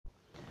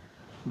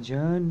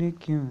जाने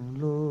क्यों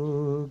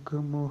लोग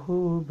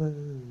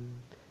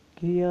मोहब्बत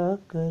किया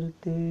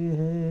करते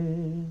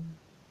हैं,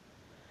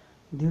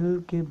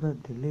 दिल के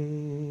बदले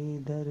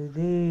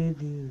दर्दे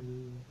दिल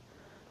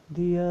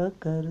दिया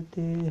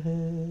करते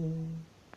हैं।